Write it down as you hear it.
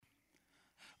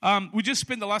We just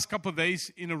spent the last couple of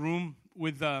days in a room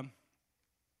with a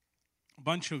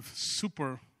bunch of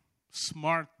super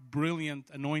smart, brilliant,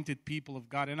 anointed people of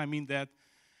God. And I mean that.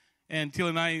 And Till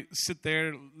and I sit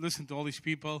there, listen to all these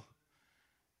people,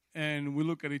 and we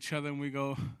look at each other and we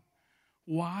go,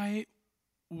 why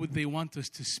would they want us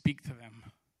to speak to them?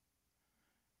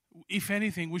 If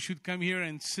anything, we should come here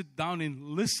and sit down and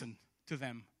listen to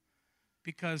them,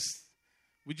 because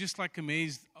we're just like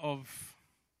amazed of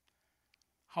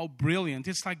how brilliant.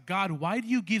 It's like, God, why do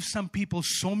you give some people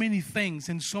so many things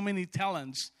and so many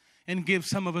talents and give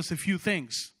some of us a few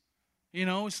things? You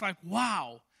know, it's like,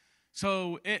 wow.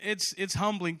 So it's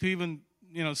humbling to even,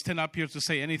 stand up here to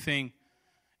say anything.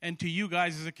 And to you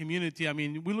guys as a community, I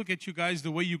mean, we look at you guys,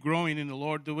 the way you're growing in the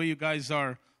Lord, the way you guys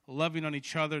are loving on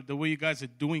each other, the way you guys are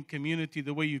doing community,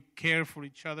 the way you care for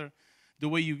each other, the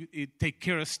way you take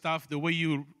care of stuff, the way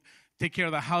you take care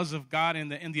of the house of God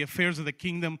and the affairs of the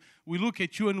kingdom. We look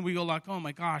at you and we go like, oh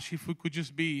my gosh, if we could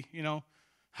just be,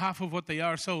 half of what they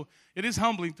are. So it is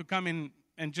humbling to come in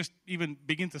and just even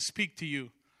begin to speak to you,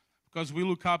 because we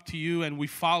look up to you and we're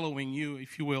following you,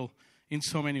 if you will, in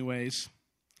so many ways.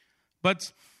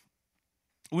 But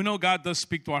we know God does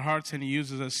speak to our hearts and He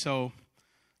uses us. So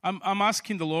I'm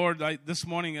asking the Lord, this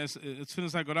morning, as soon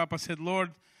as I got up, I said,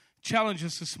 Lord, challenge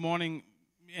us this morning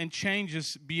and change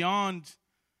us beyond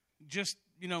just,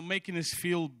 making us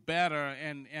feel better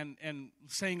and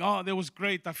saying, oh, that was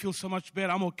great. I feel so much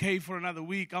better. I'm okay for another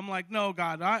week. I'm like, no,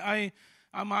 God,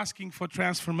 I'm asking for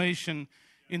transformation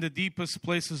in the deepest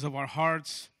places of our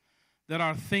hearts, that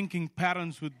our thinking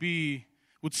patterns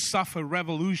would suffer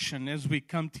revolution as we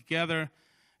come together,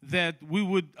 that we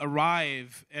would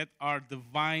arrive at our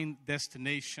divine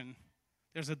destination.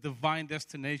 There's a divine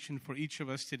destination for each of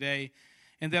us today,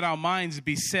 and that our minds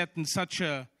be set in such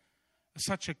a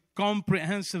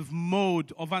comprehensive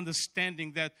mode of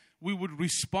understanding that we would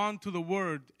respond to the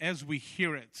word as we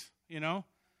hear it,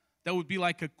 That would be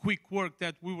like a quick work,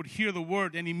 that we would hear the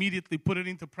word and immediately put it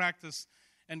into practice,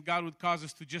 and God would cause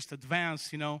us to just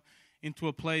advance, into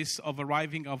a place of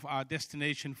arriving of our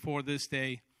destination for this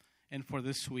day and for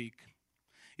this week.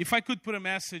 If I could put a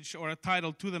message or a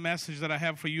title to the message that I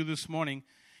have for you this morning,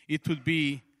 it would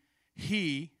be,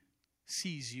 He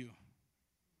sees you.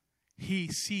 He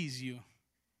sees you.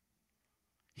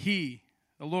 He,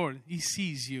 the Lord, He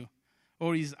sees you,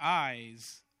 or His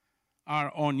eyes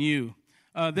are on you.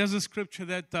 There's a scripture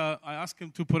that I asked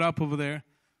him to put up over there.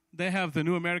 They have the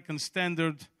New American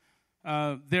Standard.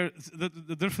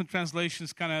 The different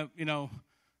translations kind of,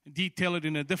 detail it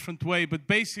in a different way. But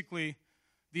basically,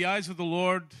 the eyes of the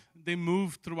Lord, they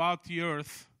move throughout the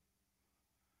earth,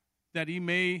 that He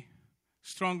may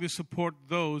strongly support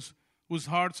those whose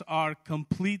hearts are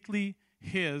completely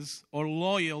His or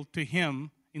loyal to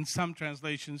Him, in some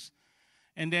translations.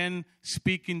 And then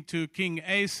speaking to King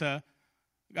Asa,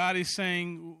 God is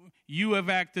saying, you have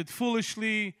acted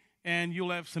foolishly and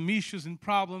you'll have some issues and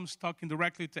problems, talking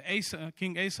directly to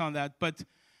King Asa on that.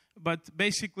 But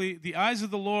basically, the eyes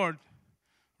of the Lord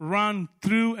run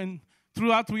through and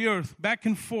throughout the earth, back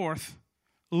and forth,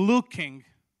 looking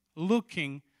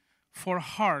for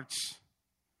hearts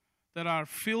that are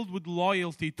filled with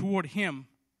loyalty toward Him.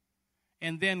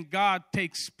 And then God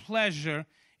takes pleasure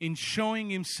in showing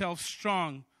Himself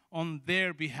strong on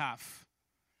their behalf.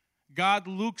 God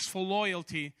looks for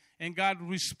loyalty, and God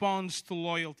responds to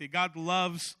loyalty. God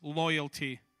loves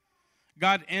loyalty.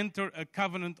 God entered a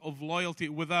covenant of loyalty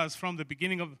with us from the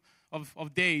beginning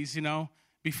of days,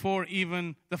 before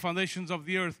even the foundations of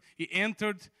the earth. He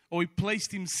entered, or He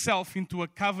placed Himself into a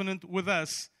covenant with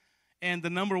us. And the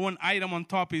number one item on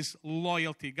top is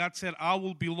loyalty. God said, I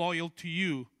will be loyal to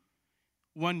you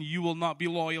when you will not be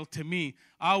loyal to me.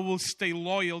 I will stay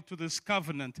loyal to this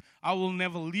covenant. I will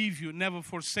never leave you, never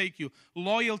forsake you.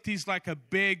 Loyalty is like a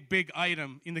big, big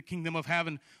item in the kingdom of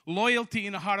heaven. Loyalty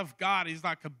in the heart of God is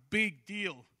like a big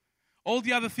deal. All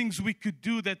the other things we could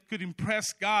do that could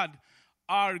impress God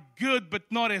are good, but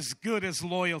not as good as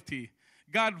loyalty.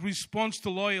 God responds to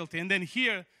loyalty. And then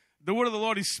here, the word of the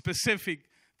Lord is specific.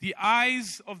 The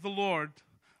eyes of the Lord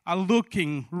are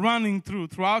looking, running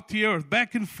throughout the earth,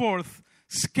 back and forth,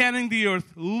 scanning the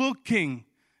earth, looking.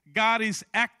 God is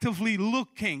actively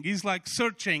looking. He's like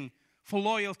searching for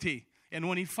loyalty. And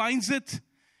when He finds it,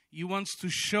 He wants to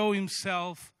show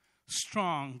Himself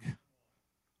strong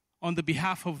on the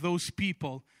behalf of those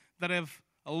people that have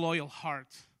a loyal heart.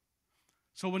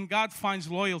 So when God finds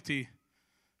loyalty,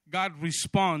 God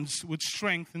responds with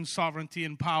strength and sovereignty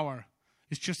and power.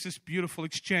 It's just this beautiful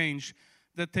exchange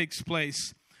that takes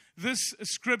place. This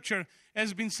scripture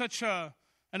has been such a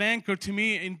an anchor to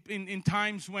me in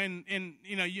times when,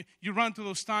 you run to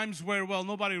those times where, well,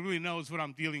 nobody really knows what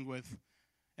I'm dealing with.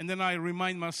 And then I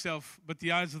remind myself, but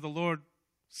the eyes of the Lord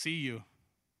see you.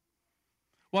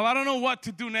 Well, I don't know what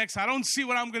to do next. I don't see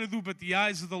what I'm going to do, but the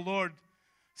eyes of the Lord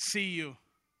see you.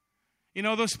 You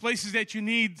know, those places that you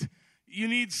need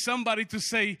somebody to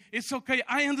say, it's okay,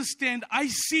 I understand, I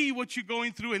see what you're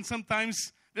going through, and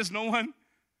sometimes there's no one.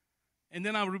 And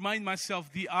then I remind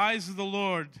myself, the eyes of the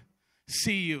Lord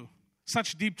see you.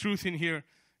 Such deep truth in here.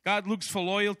 God looks for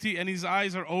loyalty, and His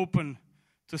eyes are open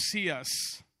to see us.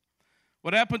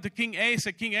 What happened to King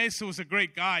Asa? King Asa was a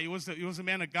great guy. He was a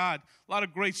man of God. A lot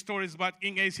of great stories about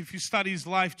King Asa. If you study his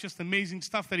life, just amazing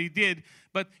stuff that he did.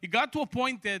 But it got to a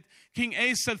point that King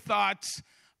Asa thought,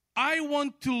 I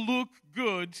want to look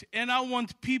good, and I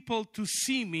want people to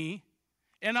see me,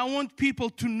 and I want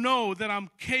people to know that I'm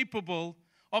capable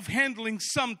of handling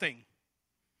something.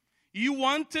 You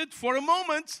wanted, for a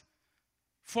moment,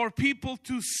 for people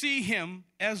to see him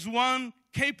as one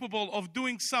capable of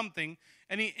doing something,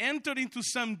 and he entered into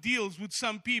some deals with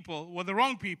some people, with the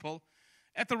wrong people,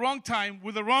 at the wrong time,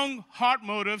 with the wrong heart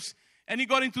motives, and he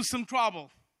got into some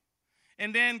trouble.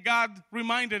 And then God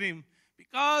reminded him,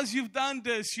 because you've done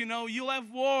this, you'll have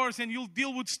wars and you'll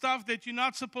deal with stuff that you're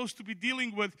not supposed to be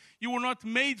dealing with. You were not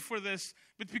made for this.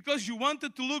 But because you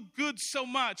wanted to look good so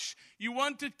much, you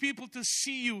wanted people to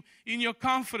see you in your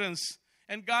confidence.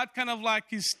 And God kind of like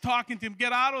is talking to him,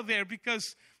 get out of there,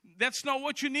 because that's not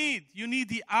what you need. You need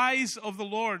the eyes of the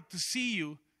Lord to see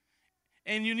you.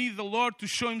 And you need the Lord to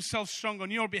show Himself strong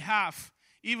on your behalf,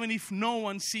 even if no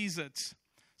one sees it.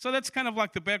 So that's kind of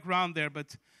like the background there.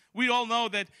 But we all know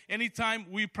that anytime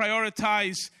we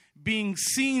prioritize being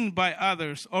seen by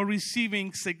others or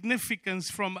receiving significance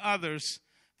from others,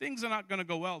 things are not going to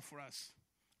go well for us,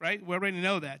 right? We already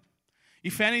know that.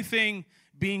 If anything,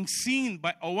 being seen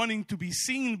by or wanting to be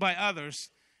seen by others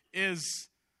is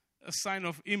a sign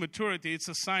of immaturity. It's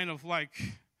a sign of like,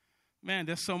 man,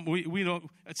 there's we don't,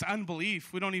 it's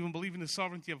unbelief. We don't even believe in the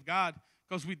sovereignty of God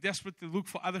because we desperately look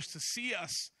for others to see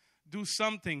us do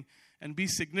something and be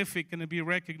significant and be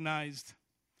recognized.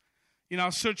 In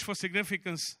our search for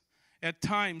significance, at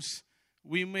times,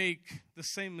 we make the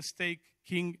same mistake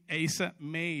King Asa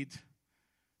made.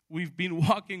 We've been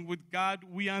walking with God.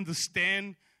 We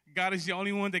understand God is the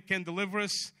only one that can deliver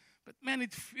us. But man,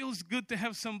 it feels good to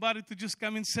have somebody to just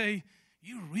come and say,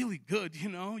 you're really good,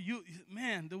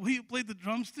 Man, the way you played the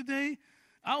drums today,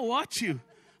 I'll watch you.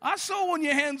 I saw when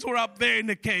your hands were up there in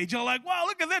the cage. I'm like, wow,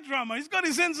 look at that drummer. He's got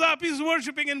his hands up. He's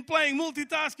worshiping and playing,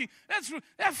 multitasking.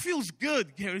 That feels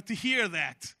good, Gary, to hear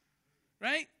that.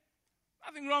 Right?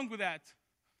 Nothing wrong with that.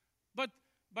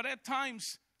 But at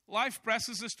times, life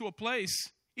presses us to a place.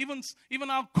 Even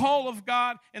our call of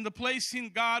God and the place in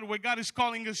God where God is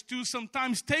calling us to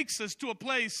sometimes takes us to a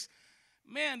place,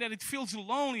 man, that it feels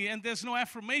lonely and there's no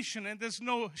affirmation and there's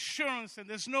no assurance and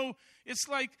it's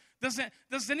like,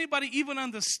 does anybody even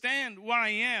understand where I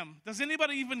am? Does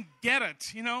anybody even get it,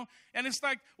 And it's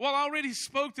like, well, I already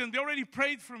spoke to them. They already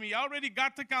prayed for me. I already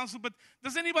got the counsel, but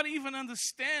does anybody even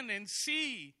understand and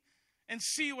see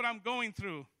what I'm going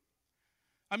through?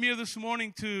 I'm here this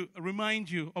morning to remind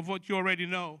you of what you already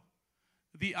know.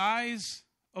 The eyes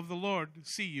of the Lord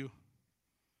see you.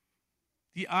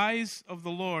 The eyes of the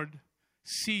Lord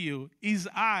see you. His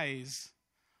eyes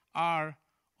are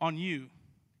on you.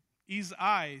 His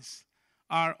eyes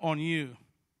are on you.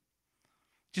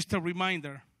 Just a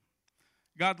reminder.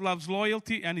 God loves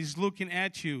loyalty and He's looking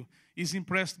at you. He's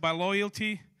impressed by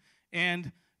loyalty.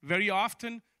 And very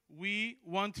often we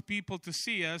want people to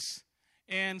see us.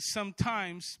 And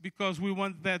sometimes, because we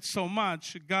want that so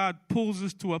much, God pulls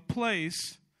us to a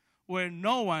place where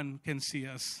no one can see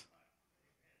us.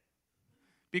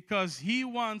 Because He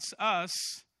wants us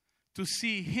to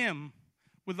see Him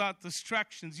without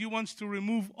distractions. He wants to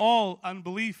remove all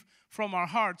unbelief from our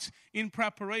hearts in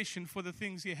preparation for the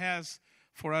things He has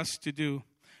for us to do.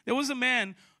 There was a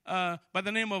man by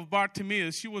the name of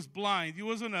Bartimaeus. He was blind. He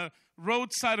was on a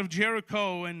roadside of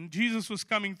Jericho, and Jesus was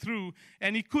coming through,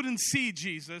 and he couldn't see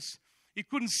Jesus. He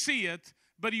couldn't see it,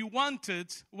 but he wanted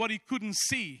what he couldn't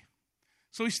see.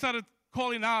 So he started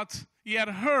calling out. He had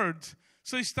heard,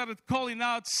 so he started calling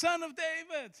out, Son of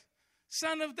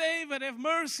David, have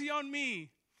mercy on me.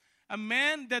 A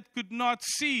man that could not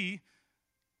see,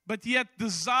 but yet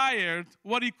desired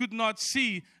what he could not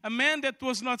see. A man that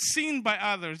was not seen by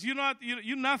others. You're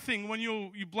nothing when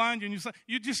you're blind and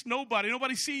you're just nobody.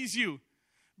 Nobody sees you.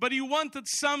 But he wanted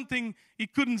something he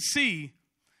couldn't see.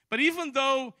 But even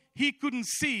though he couldn't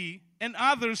see and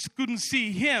others couldn't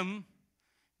see him,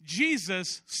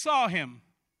 Jesus saw him.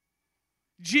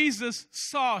 Jesus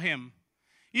saw him.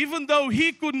 Even though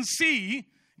he couldn't see,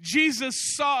 Jesus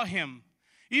saw him.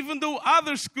 Even though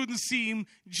others couldn't see him,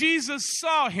 Jesus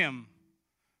saw him.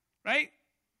 Right?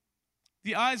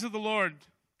 The eyes of the Lord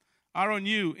are on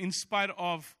you in spite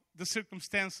of the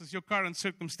circumstances, your current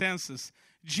circumstances.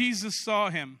 Jesus saw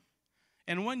him.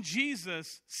 And when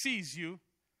Jesus sees you,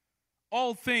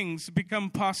 all things become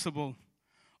possible.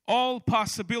 All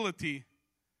possibility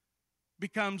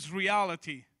becomes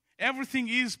reality. Everything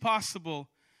is possible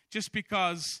just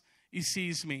because he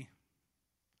sees me.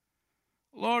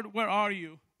 Lord, where are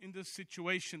you in this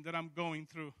situation that I'm going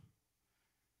through?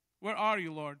 Where are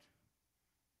you, Lord?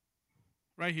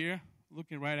 Right here,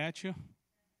 looking right at you.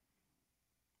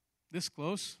 This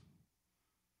close.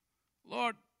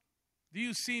 Lord, do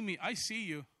you see me? I see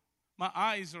you. My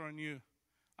eyes are on you.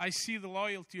 I see the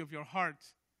loyalty of your heart.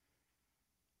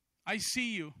 I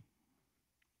see you.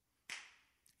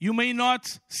 You may not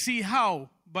see how,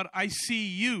 but I see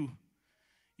you.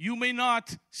 You may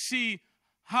not see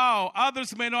how.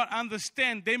 Others may not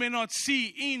understand. They may not see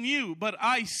in you, but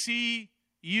I see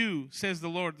you, says the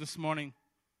Lord this morning.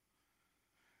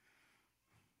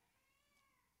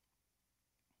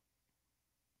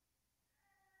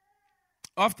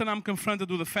 Often I'm confronted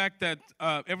with the fact that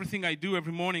everything I do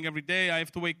every morning, every day, I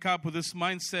have to wake up with this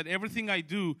mindset. Everything I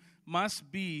do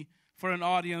must be for an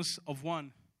audience of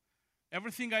one.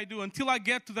 Everything I do, until I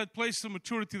get to that place of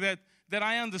maturity that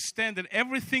I understand that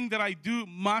everything that I do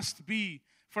must be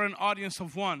for an audience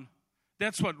of one.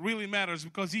 That's what really matters,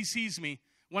 because he sees me.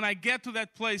 When I get to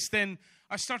that place, then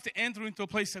I start to enter into a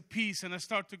place of peace, and I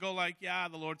start to go like, yeah,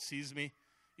 the Lord sees me.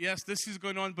 Yes, this is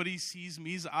going on, but he sees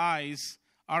me. His eyes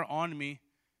are on me.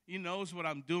 He knows what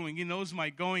I'm doing. He knows my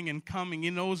going and coming. He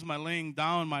knows my laying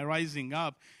down, my rising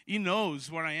up. He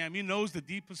knows where I am. He knows the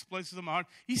deepest places of my heart.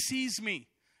 He sees me.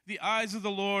 The eyes of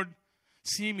the Lord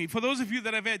see me. For those of you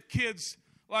that have had kids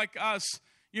like us,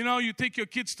 you know, you take your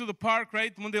kids to the park,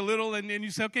 right, when they're little, and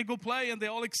you say, okay, go play, and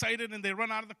they're all excited, and they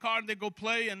run out of the car, and they go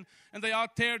play, and they're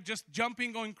out there just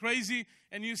jumping, going crazy,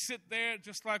 and you sit there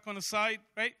just like on the side,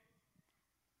 right?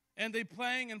 And they're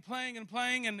playing and playing and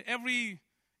playing, and every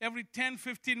 10,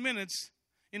 15 minutes,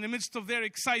 in the midst of their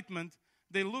excitement,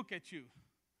 they look at you.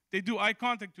 They do eye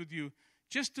contact with you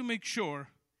just to make sure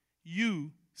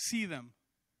you see them.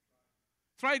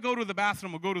 Try go to the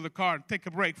bathroom or go to the car, take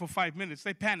a break for 5 minutes.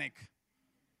 They panic.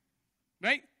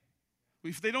 Right?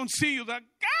 If they don't see you, they're like,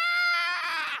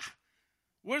 ah!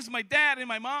 Where's my dad and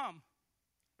my mom?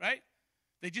 Right?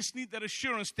 They just need that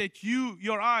assurance that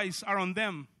your eyes are on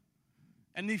them.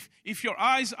 And if your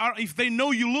eyes are, if they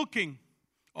know you looking,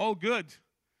 all good.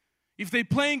 If they're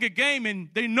playing a game and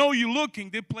they know you're looking,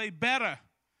 they play better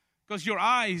because your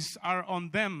eyes are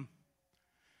on them.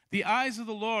 The eyes of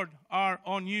the Lord are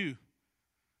on you.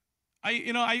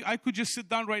 I could just sit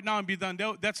down right now and be done.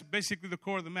 That's basically the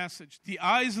core of the message. The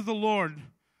eyes of the Lord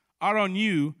are on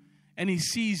you, and he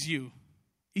sees you.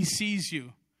 He sees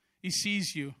you. He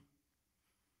sees you.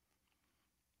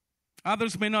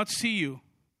 Others may not see you,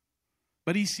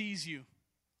 but he sees you.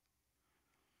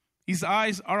 His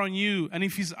eyes are on you. And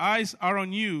if his eyes are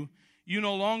on you, you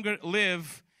no longer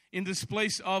live in this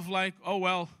place of like, oh,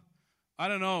 well, I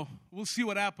don't know. We'll see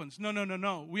what happens.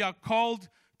 No. We are called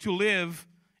to live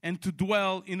and to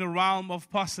dwell in a realm of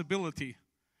possibility.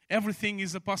 Everything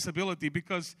is a possibility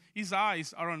because his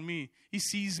eyes are on me. He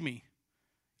sees me.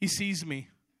 He sees me.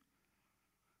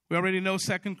 We already know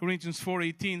 2 Corinthians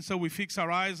 4:18, so we fix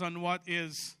our eyes on what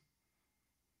is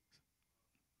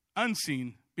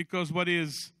unseen, because what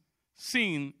is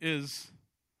seen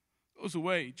goes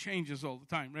away, changes all the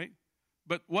time, right?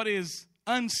 But what is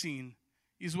unseen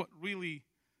is what really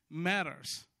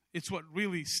matters. It's what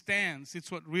really stands.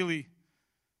 It's really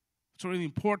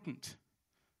important.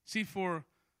 See, for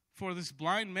this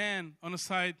blind man on a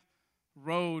side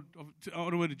road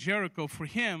all the way to Jericho, for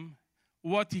him,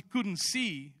 what he couldn't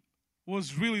see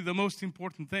was really the most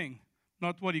important thing.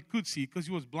 Not what he could see, because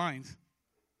he was blind.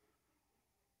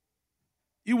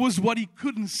 It was what he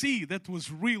couldn't see that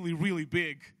was really, really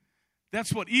big.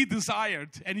 That's what he desired,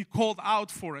 and he called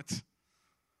out for it.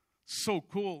 So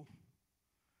cool.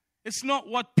 It's not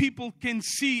what people can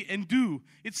see and do.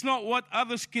 It's not what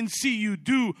others can see you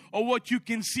do or what you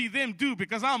can see them do,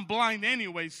 because I'm blind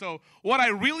anyway. So what I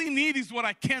really need is what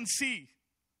I can see.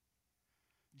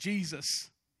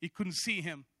 Jesus, he couldn't see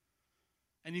him,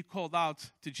 and he called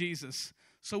out to Jesus.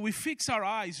 So we fix our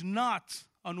eyes not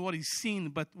on what is seen,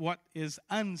 but what is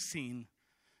unseen.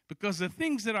 Because the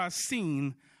things that are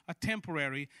seen are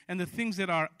temporary, and the things that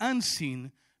are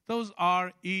unseen, those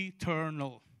are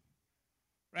eternal.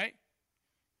 Right?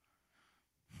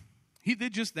 He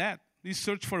did just that. He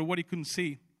searched for what he couldn't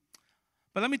see.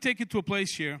 But let me take you to a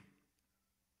place here.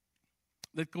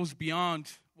 that goes beyond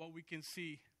what we can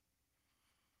see.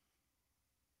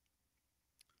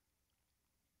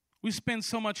 We spend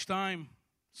so much time,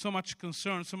 so much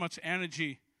concern, so much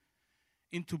energy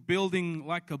into building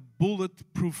like a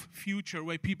bulletproof future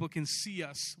where people can see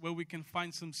us, where we can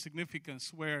find some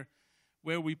significance, where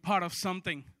we're part of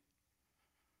something,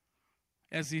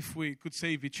 as if we could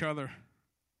save each other.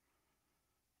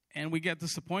 And we get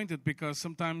disappointed because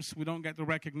sometimes we don't get the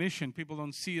recognition. People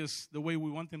don't see us the way we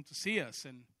want them to see us,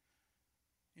 and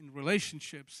in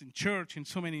relationships, in church, in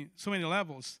so many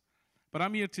levels. But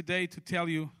I'm here today to tell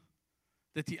you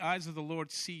that the eyes of the Lord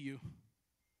see you.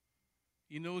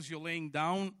 He knows you're laying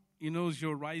down. He knows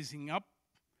you're rising up.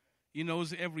 He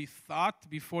knows every thought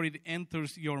before it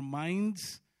enters your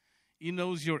minds. He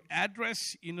knows your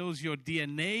address. He knows your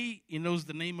DNA. He knows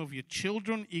the name of your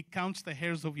children. He counts the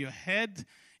hairs of your head.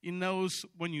 He knows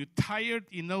when you're tired.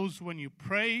 He knows when you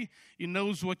pray. He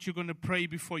knows what you're going to pray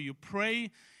before you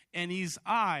pray. And His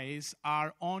eyes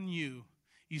are on you.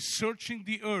 He's searching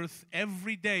the earth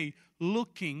every day,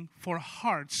 looking for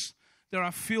hearts that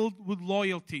are filled with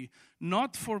loyalty.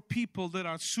 Not for people that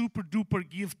are super duper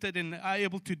gifted and are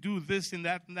able to do this and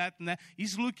that and that and that.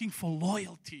 He's looking for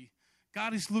loyalty.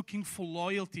 God is looking for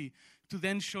loyalty to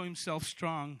then show Himself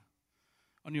strong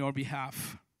on your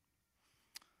behalf.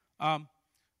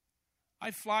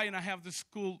 I fly and I have this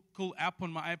cool app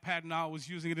on my iPad now. I was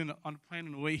using it on a plane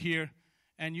on the way here.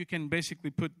 And you can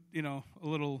basically put, a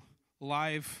little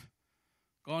live,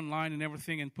 go online and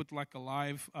everything and put like a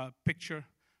live picture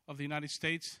of the United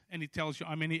States. And it tells you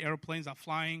how many airplanes are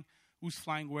flying, who's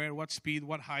flying where, what speed,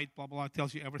 what height, blah, blah, blah. It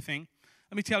tells you everything.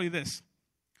 Let me tell you this.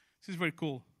 This is very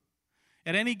cool.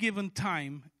 At any given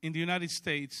time in the United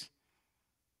States,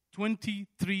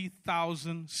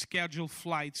 23,000 scheduled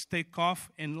flights take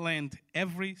off and land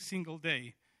every single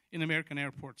day in American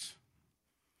airports.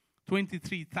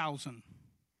 23,000.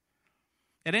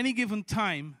 At any given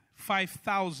time,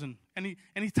 5,000,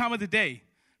 any time of the day,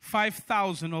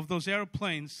 5,000 of those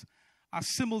airplanes are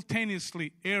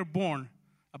simultaneously airborne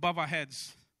above our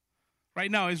heads.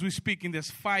 Right now, as we're speaking, there's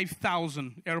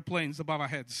 5,000 airplanes above our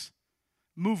heads,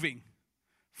 moving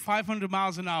 500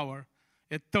 miles an hour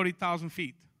at 30,000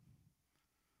 feet.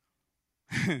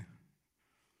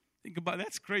 Think about it,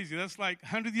 that's crazy. That's like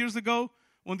 100 years ago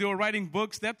when they were writing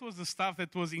books, that was the stuff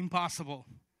that was impossible.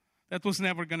 That was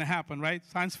never going to happen, right?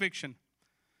 Science fiction.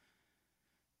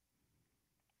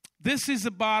 This is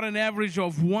about an average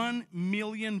of 1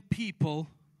 million people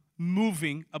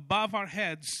moving above our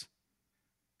heads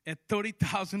at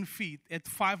 30,000 feet at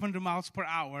 500 miles per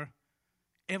hour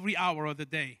every hour of the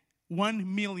day.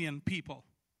 1 million people.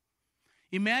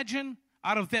 Imagine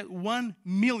out of that 1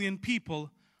 million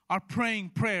people are praying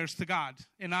prayers to God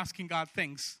and asking God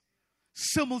things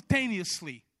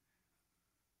simultaneously.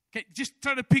 Okay, just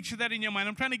try to picture that in your mind.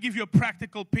 I'm trying to give you a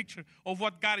practical picture of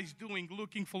what God is doing,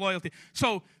 looking for loyalty.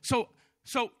 So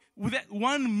with that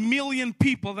 1 million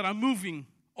people that are moving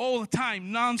all the time,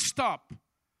 nonstop,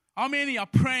 how many are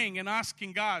praying and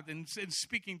asking God and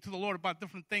speaking to the Lord about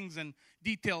different things and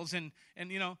details and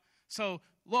so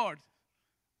Lord,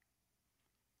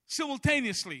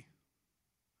 simultaneously,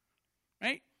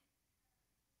 right?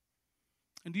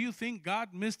 And do you think God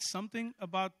missed something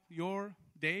about your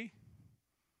day?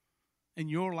 In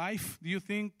your life, do you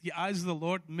think the eyes of the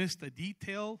Lord missed a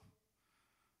detail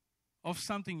of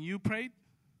something you prayed?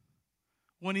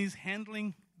 When He's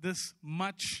handling this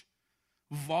much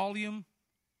volume?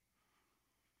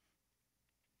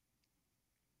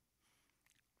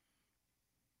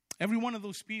 Every one of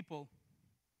those people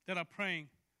that are praying,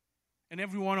 and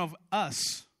every one of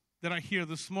us that are here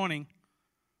this morning,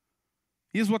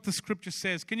 here's what the scripture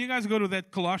says. Can you guys go to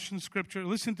that Colossians scripture?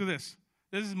 Listen to this.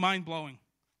 This is mind-blowing.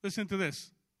 Listen to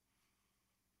this.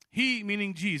 He,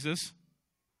 meaning Jesus,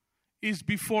 is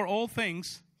before all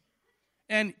things,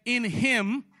 and in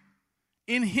Him,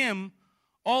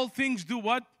 all things do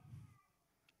what?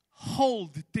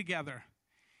 Hold together.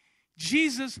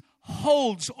 Jesus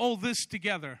holds all this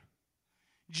together.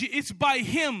 It's by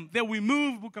Him that we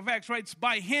move, Book of Acts, right? It's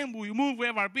by Him we move, we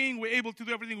have our being, we're able to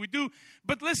do everything we do.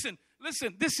 But listen,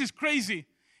 this is crazy.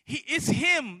 It's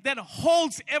Him that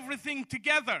holds everything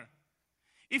together.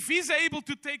 If He's able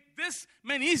to take this,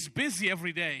 man, He's busy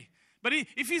every day. But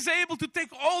if He's able to take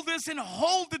all this and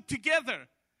hold it together,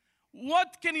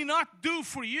 what can He not do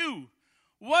for you?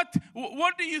 What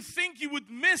do you think you would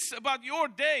miss about your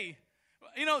day?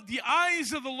 The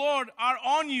eyes of the Lord are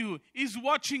on you. He's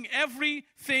watching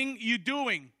everything you're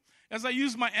doing. As I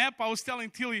use my app, I was telling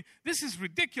Tilly, this is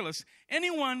ridiculous.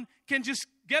 Anyone can just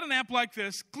get an app like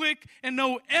this, click, and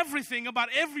know everything about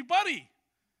everybody.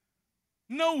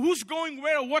 know who's going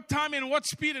where, what time, and what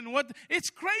speed, and what. It's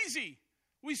crazy.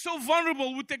 We're so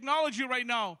vulnerable with technology right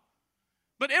now.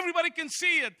 But everybody can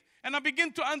see it. And I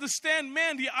begin to understand,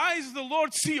 man, the eyes of the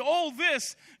Lord see all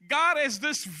this. God has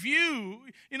this view,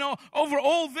 over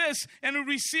all this. And He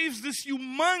receives this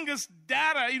humongous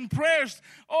data in prayers,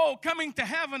 coming to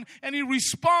heaven. And He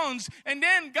responds. And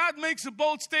then God makes a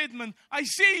bold statement. I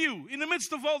see you. In the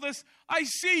midst of all this, I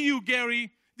see you, Gary.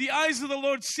 The eyes of the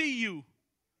Lord see you.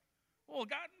 Oh,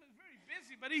 God is very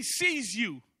busy, but He sees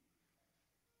you.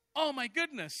 Oh, my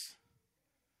goodness.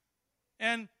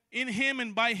 And in Him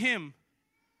and by Him,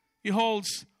 He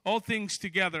holds all things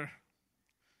together.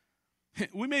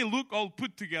 We may look all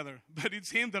put together, but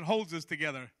it's Him that holds us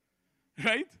together.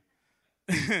 Right?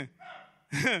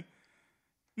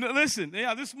 No, listen,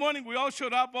 this morning we all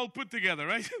showed up all put together,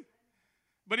 right?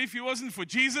 But if it wasn't for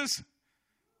Jesus,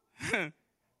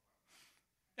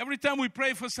 every time we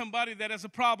pray for somebody that has a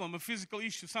problem, a physical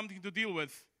issue, something to deal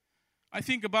with, I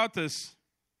think about this.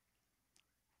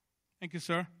 Thank you,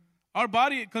 sir. Our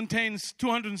body contains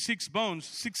 206 bones,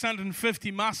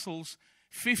 650 muscles,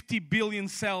 50 billion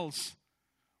cells.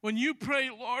 When you pray,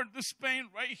 Lord, this pain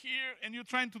right here, and you're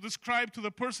trying to describe to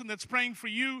the person that's praying for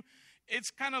you,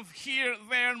 it's kind of here,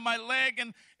 there, in my leg.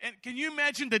 And can you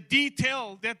imagine the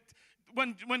detail that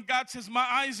when God says, my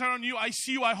eyes are on you, I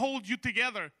see you, I hold you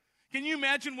together. Can you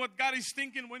imagine what God is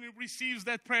thinking when He receives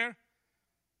that prayer?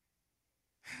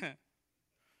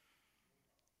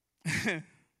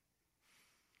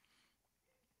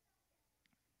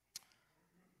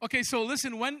 Okay, so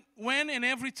listen, when and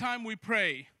every time we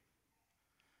pray,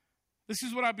 this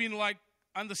is what I've been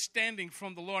understanding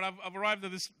from the Lord. I've arrived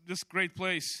at this great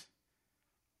place.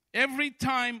 Every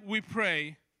time we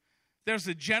pray, there's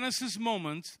a Genesis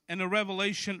moment and a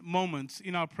revelation moment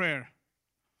in our prayer.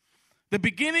 The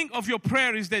beginning of your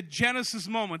prayer is that Genesis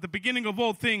moment, the beginning of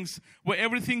all things, where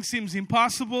everything seems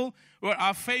impossible, where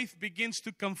our faith begins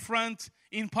to confront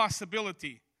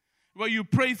impossibility. Where you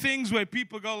pray things where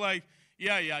people go like,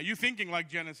 yeah, you're thinking like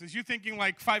Genesis. You're thinking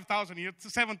like 5,000 years,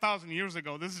 7,000 years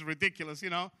ago. This is ridiculous,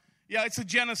 Yeah, it's a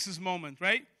Genesis moment,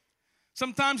 right?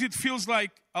 Sometimes it feels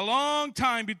like a long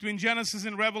time between Genesis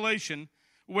and Revelation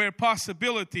where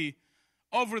possibility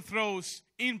overthrows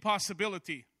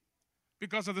impossibility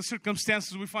because of the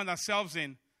circumstances we find ourselves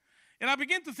in. And I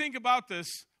begin to think about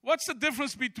this. What's the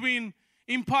difference between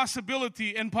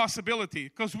impossibility and possibility?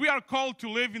 Because we are called to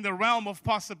live in the realm of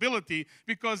possibility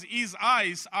because His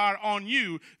eyes are on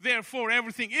you. Therefore,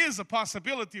 everything is a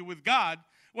possibility with God.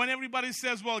 When everybody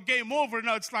says, well, game over,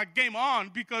 no, it's like game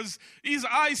on because His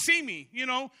eyes see me,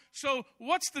 So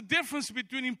what's the difference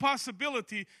between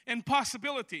impossibility and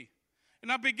possibility?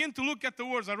 And I begin to look at the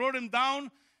words. I wrote them down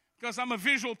because I'm a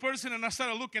visual person and I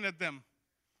started looking at them.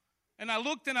 And I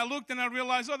looked and I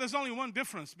realized, there's only one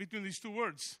difference between these two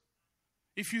words.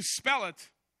 If you spell it,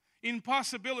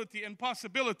 impossibility and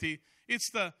possibility,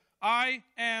 it's the I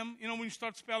am, when you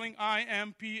start spelling I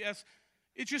am, P-S,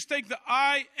 it just takes the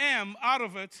I am out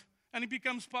of it and it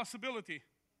becomes possibility.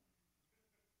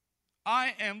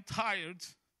 I am tired.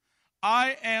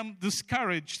 I am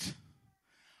discouraged.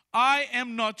 I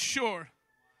am not sure.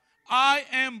 I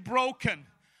am broken.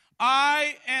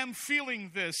 I am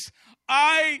feeling this.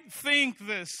 I think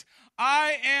this.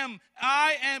 I am.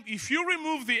 If you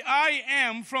remove the I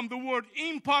am from the word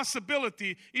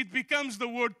impossibility, it becomes the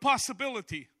word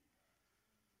possibility.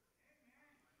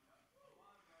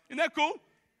 Isn't that cool?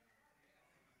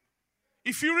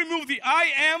 If you remove the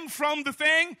I am from the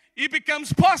thing, it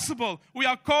becomes possible. We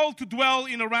are called to dwell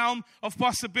in a realm of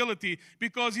possibility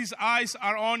because His eyes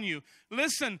are on you.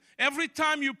 Listen, every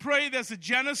time you pray, there's a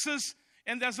Genesis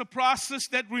and there's a process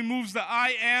that removes the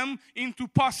I am into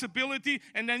possibility,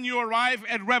 and then you arrive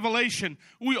at revelation.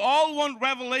 We all want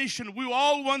revelation. We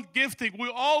all want gifting.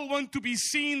 We all want to be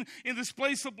seen in this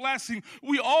place of blessing.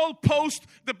 We all post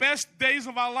the best days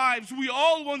of our lives. We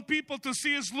all want people to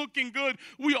see us looking good.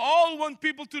 We all want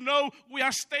people to know we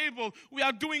are stable. We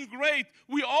are doing great.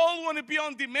 We all want to be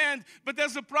on demand. But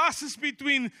there's a process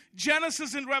between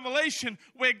Genesis and Revelation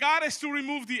where God has to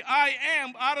remove the I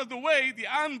am out of the way, the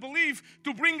unbelief,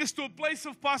 to bring us to a place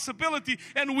of possibility,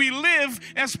 and we live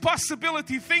as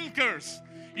possibility thinkers.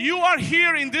 You are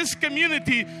here in this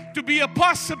community to be a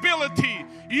possibility.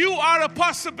 You are a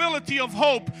possibility of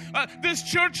hope. This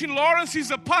church in Lawrence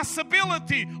is a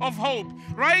possibility of hope,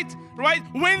 right?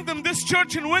 Windham, this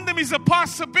church in Windham is a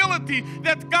possibility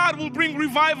that God will bring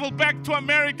revival back to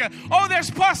America. Oh, there's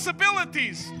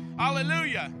possibilities.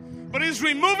 Hallelujah. But He's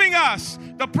removing us.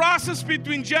 The process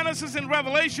between Genesis and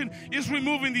Revelation is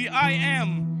removing the I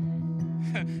am.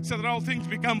 so that all things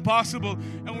become possible,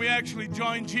 and we actually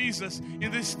join Jesus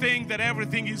in this thing that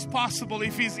everything is possible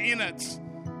if He's in it.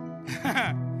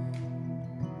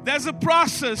 There's a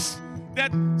process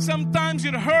that sometimes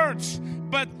it hurts,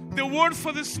 but the word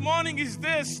for this morning is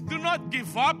this: do not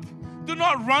give up. Do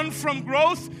not run from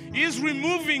growth. He is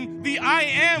removing the I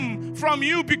am from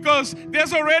you, because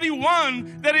there's already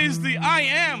one that is the I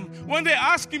am. When they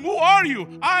ask Him, who are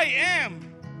you? I am.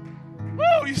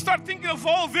 Whoa, you start thinking of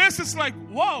all this, it's like,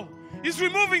 whoa. He's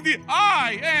removing the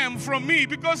I am from me,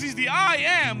 because He's the I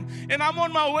am. And I'm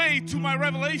on my way to my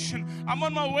revelation. I'm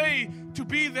on my way to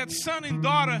be that son and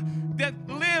daughter that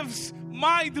lives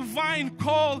my divine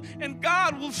call. And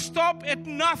God will stop at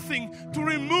nothing to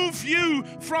remove you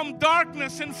from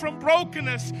darkness and from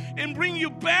brokenness and bring you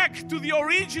back to the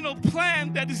original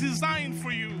plan that is designed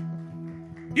for you.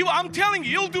 I'm telling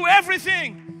you, He'll do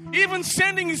everything, even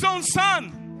sending His own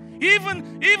Son.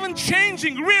 Even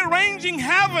changing, rearranging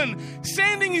heaven,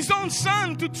 sending His own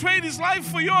Son to trade His life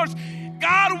for yours.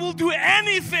 God will do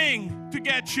anything to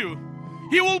get you.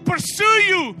 He will pursue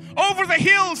you over the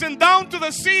hills and down to the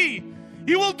sea.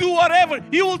 He will do whatever.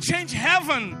 He will change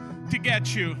heaven to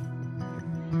get you.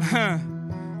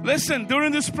 Listen,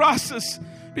 during this process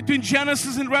between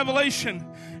Genesis and Revelation,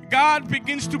 God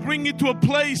begins to bring you to a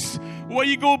place where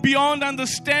you go beyond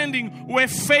understanding, where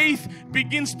faith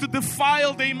begins to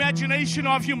defile the imagination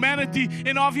of humanity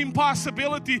and of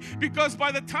impossibility. Because by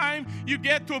the time you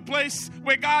get to a place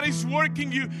where God is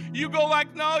working you, you go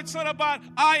like, no, it's not about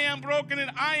I am broken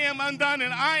and I am undone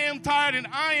and I am tired and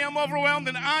I am overwhelmed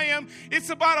and I am. It's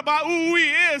about who He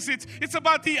is. It's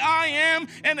about the I am,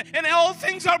 and all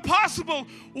things are possible.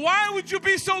 Why would you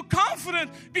be so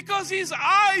confident? Because His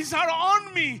eyes are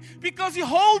on me, because He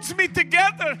holds me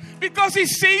together, because He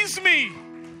sees me.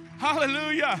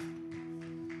 Hallelujah.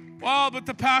 Well, but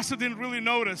the pastor didn't really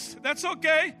notice. That's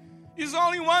okay. He's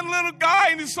only one little guy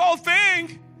in this whole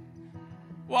thing.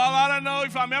 Well, I don't know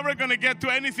if I'm ever going to get to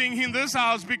anything in this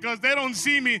house because they don't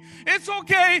see me. It's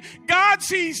okay. God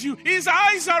sees you. His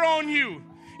eyes are on you.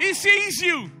 He sees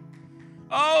you.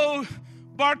 Oh,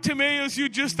 Bartimaeus, you're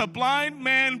just a blind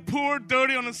man, poor,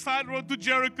 dirty, on a side road to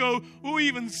Jericho. Who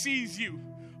even sees you?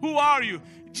 Who are you?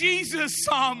 Jesus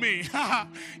saw me.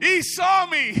 He saw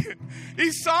me.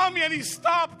 He saw me, and He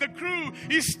stopped the crew.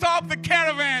 He stopped the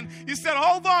caravan. He said,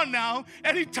 hold on now.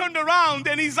 And He turned around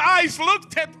and His eyes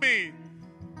looked at me.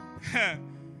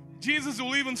 Jesus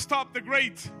will even stop the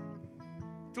great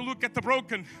to look at the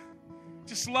broken.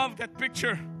 Just love that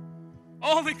picture.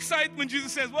 All the excitement,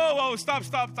 Jesus says, whoa, stop.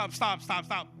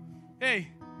 Hey,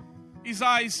 His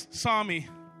eyes saw me.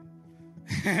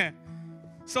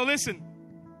 So listen.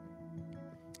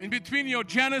 In between your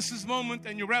Genesis moment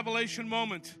and your Revelation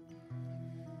moment,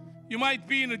 you might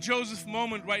be in a Joseph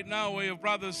moment right now where your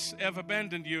brothers have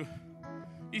abandoned you.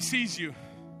 He sees you.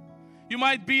 You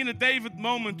might be in a David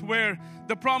moment where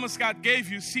the promise God gave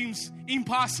you seems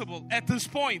impossible at this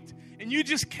point, and you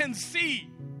just can't see.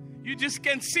 You just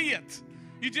can't see it.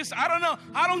 I don't know.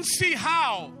 I don't see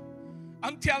how.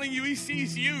 I'm telling you, He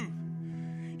sees you.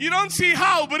 You don't see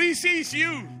how, but He sees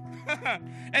you.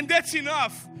 And that's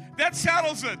enough. That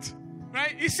settles it,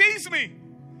 right? He sees me.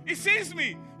 He sees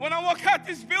me. When I walk out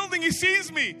this building, He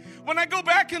sees me. When I go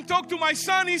back and talk to my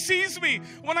son, He sees me.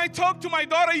 When I talk to my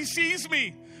daughter, He sees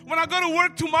me. When I go to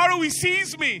work tomorrow, He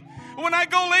sees me. When I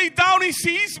go lay down, He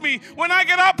sees me. When I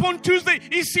get up on Tuesday,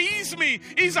 He sees me.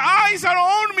 His eyes are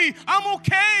on me. I'm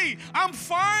okay. I'm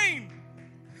fine.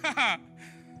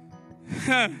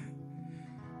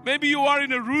 Maybe you are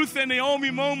in a Ruth and Naomi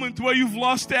moment where you've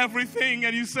lost everything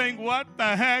and you're saying, what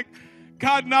the heck?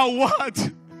 God, now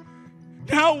what?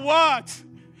 Now what?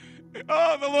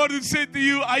 Oh, the Lord would say to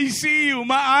you, I see you.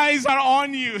 My eyes are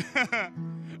on you.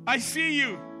 I see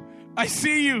you. I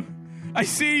see you. I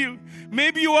see you.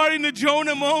 Maybe you are in a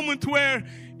Jonah moment where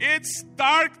it's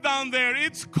dark down there.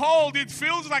 It's cold. It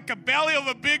feels like a belly of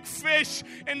a big fish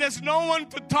and there's no one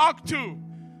to talk to.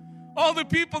 All the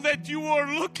people that you were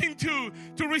looking to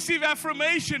receive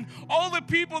affirmation, all the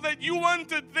people that you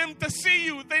wanted them to see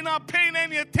you, they're not paying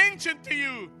any attention to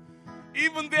you.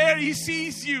 Even there, He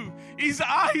sees you. His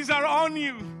eyes are on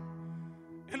you.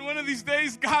 And one of these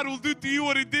days, God will do to you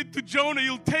what He did to Jonah.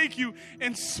 He'll take you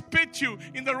and spit you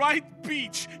in the right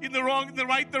beach, in the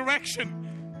right direction.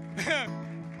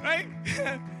 Right?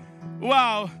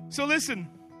 Wow. So listen,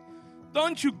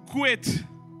 don't you quit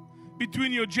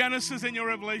between your Genesis and your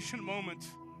Revelation moment.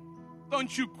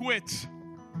 Don't you quit.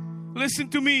 Listen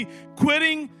to me.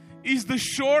 Quitting is the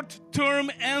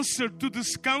short-term answer to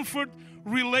discomfort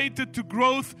related to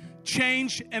growth,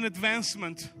 change, and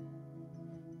advancement.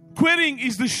 Quitting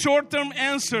is the short-term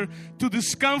answer to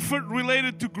discomfort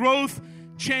related to growth,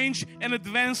 change, and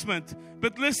advancement.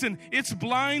 But listen, it's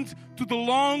blind to the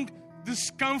long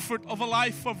discomfort of a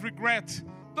life of regret.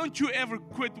 Don't you ever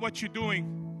quit what you're doing.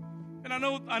 And I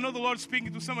know the Lord's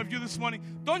speaking to some of you this morning.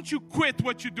 Don't you quit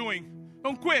what you're doing.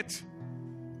 Don't quit.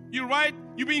 You're right.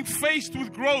 You're being faced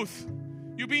with growth.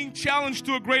 You're being challenged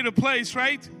to a greater place,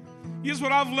 right? Here's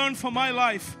what I've learned from my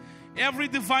life. Every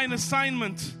divine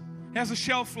assignment has a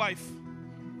shelf life.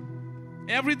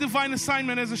 Every divine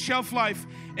assignment has a shelf life.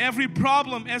 Every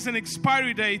problem has an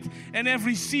expiry date, and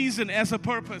every season has a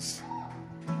purpose.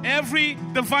 Every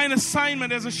divine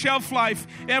assignment has a shelf life.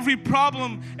 Every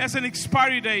problem has an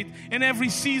expiry date, and every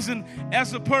season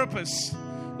has a purpose.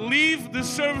 Leave the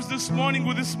service this morning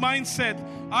with this mindset.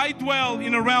 I dwell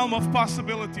in a realm of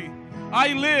possibility.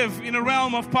 I live in a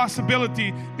realm of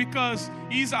possibility because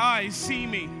His eyes see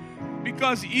me.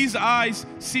 Because His eyes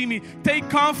see me. Take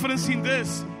confidence in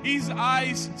this. His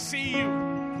eyes see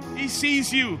you. He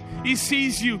sees you. He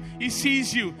sees you. He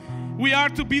sees you. We are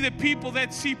to be the people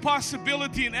that see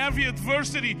possibility in every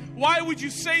adversity. Why would you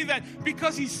say that?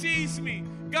 Because He sees me.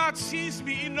 God sees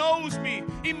me. He knows me.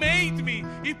 He made me.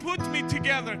 He put me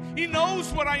together. He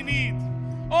knows what I need.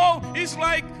 Oh, it's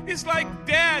like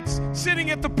dads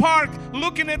sitting at the park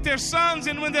looking at their sons,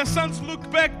 and when their sons look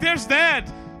back, there's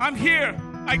Dad. I'm here.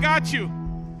 I got you.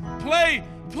 Play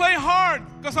hard,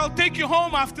 because I'll take you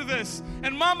home after this.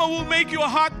 And Mama will make you a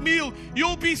hot meal.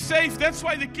 You'll be safe. That's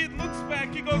why the kid looks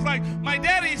back. He goes like, my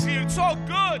daddy's here. It's all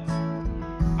good.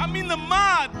 I'm in the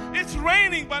mud. It's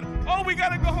raining, but oh, we got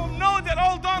to go home. No, Dad,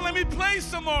 hold on. Let me play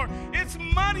some more. It's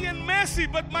muddy and messy,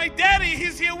 but my daddy,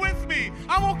 he's here with me.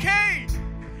 I'm okay.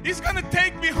 He's going to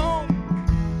take me home.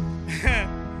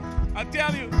 I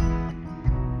tell you,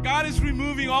 God is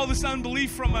removing all this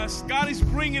unbelief from us. God is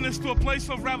bringing us to a place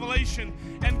of revelation.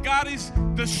 And God is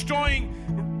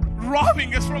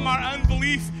robbing us from our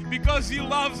unbelief because He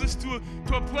loves us to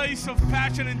a place of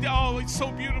passion. And oh, it's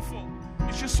so beautiful.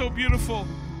 It's just so beautiful.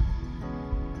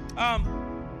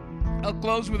 I'll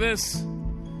close with this.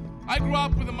 I grew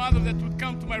up with a mother that would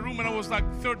come to my room when I was like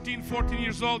 13, 14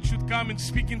 years old. She would come and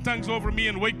speak in tongues over me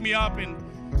and wake me up. And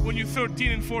when you're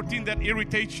 13 and 14, that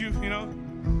irritates you, you know.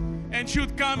 And she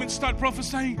would come and start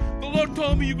prophesying. The Lord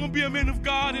told me you're going to be a man of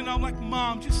God. And I'm like,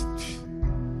 Mom, just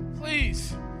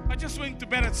please. I just went to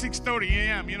bed at 6:30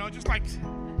 a.m., you know, just like,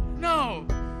 no.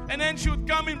 And then she would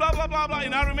come in, blah, blah, blah, blah.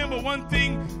 And I remember one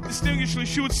thing distinguishedly,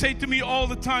 she would say to me all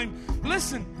the time,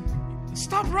 listen,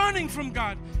 stop running from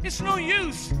God. It's no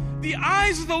use. The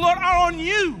eyes of the Lord are on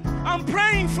you. I'm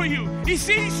praying for you. He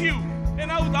sees you.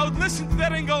 And I would listen to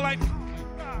that and go like, oh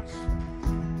my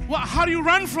gosh. Well, how do you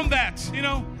run from that, you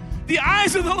know? The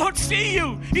eyes of the Lord see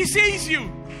you. He sees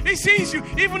you. He sees you.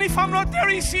 Even if I'm not there,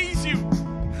 He sees you.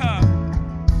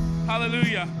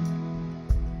 Hallelujah.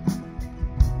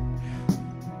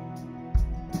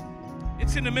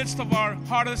 It's in the midst of our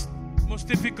hardest, most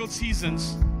difficult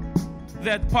seasons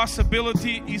that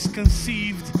possibility is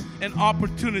conceived and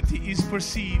opportunity is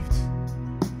perceived.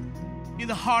 In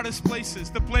the hardest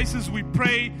places, the places we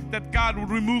pray that God would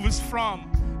remove us from,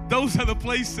 those are the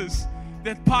places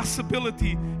that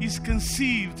possibility is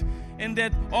conceived and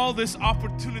that all this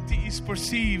opportunity is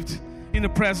perceived in the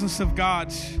presence of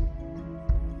God.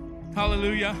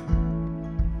 Hallelujah.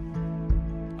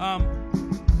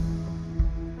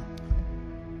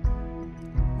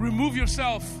 Remove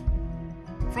yourself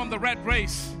from the rat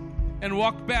race and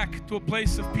walk back to a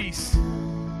place of peace.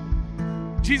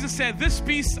 Jesus said, this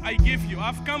peace I give you.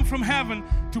 I've come from heaven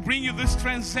to bring you this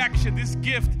transaction, this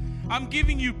gift. I'm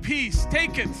giving you peace.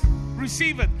 Take it.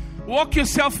 Receive it. Walk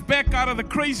yourself back out of the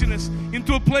craziness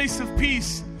into a place of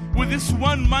peace with this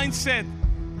one mindset.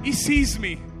 He sees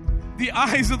me. The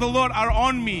eyes of the Lord are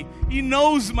on me. He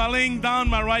knows my laying down,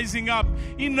 my rising up.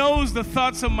 He knows the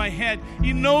thoughts of my head.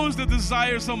 He knows the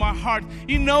desires of my heart.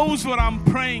 He knows what I'm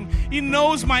praying. He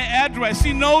knows my address.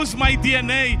 He knows my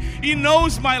DNA. He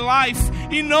knows my life.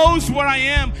 He knows where I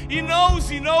am. He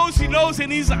knows,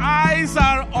 and His eyes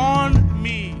are on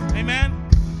me. Amen.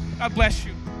 God bless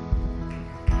you.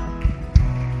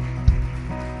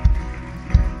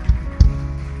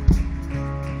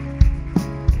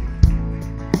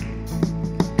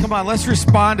 Come on, let's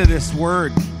respond to this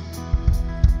word.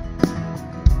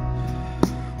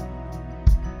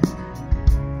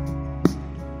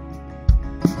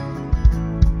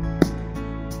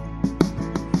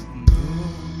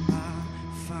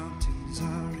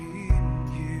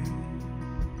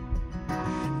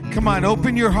 Come on,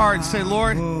 open your heart and say,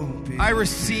 Lord, I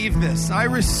receive this. I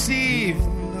receive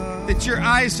that your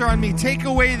eyes are on me. Take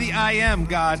away the I am,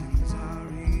 God.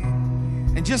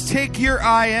 And just take your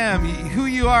I am, who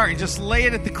you are, and just lay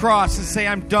it at the cross and say,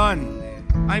 I'm done.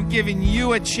 I'm giving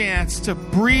you a chance to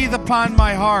breathe upon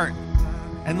my heart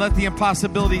and let the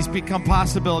impossibilities become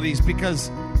possibilities, because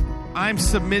I'm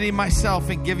submitting myself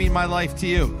and giving my life to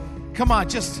you. Come on,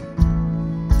 just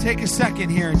take a second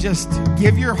here and just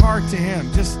give your heart to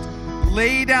him. Just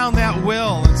lay down that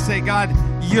will and say, God,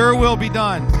 your will be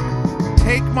done.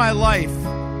 Take my life.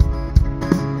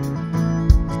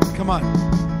 Come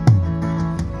on.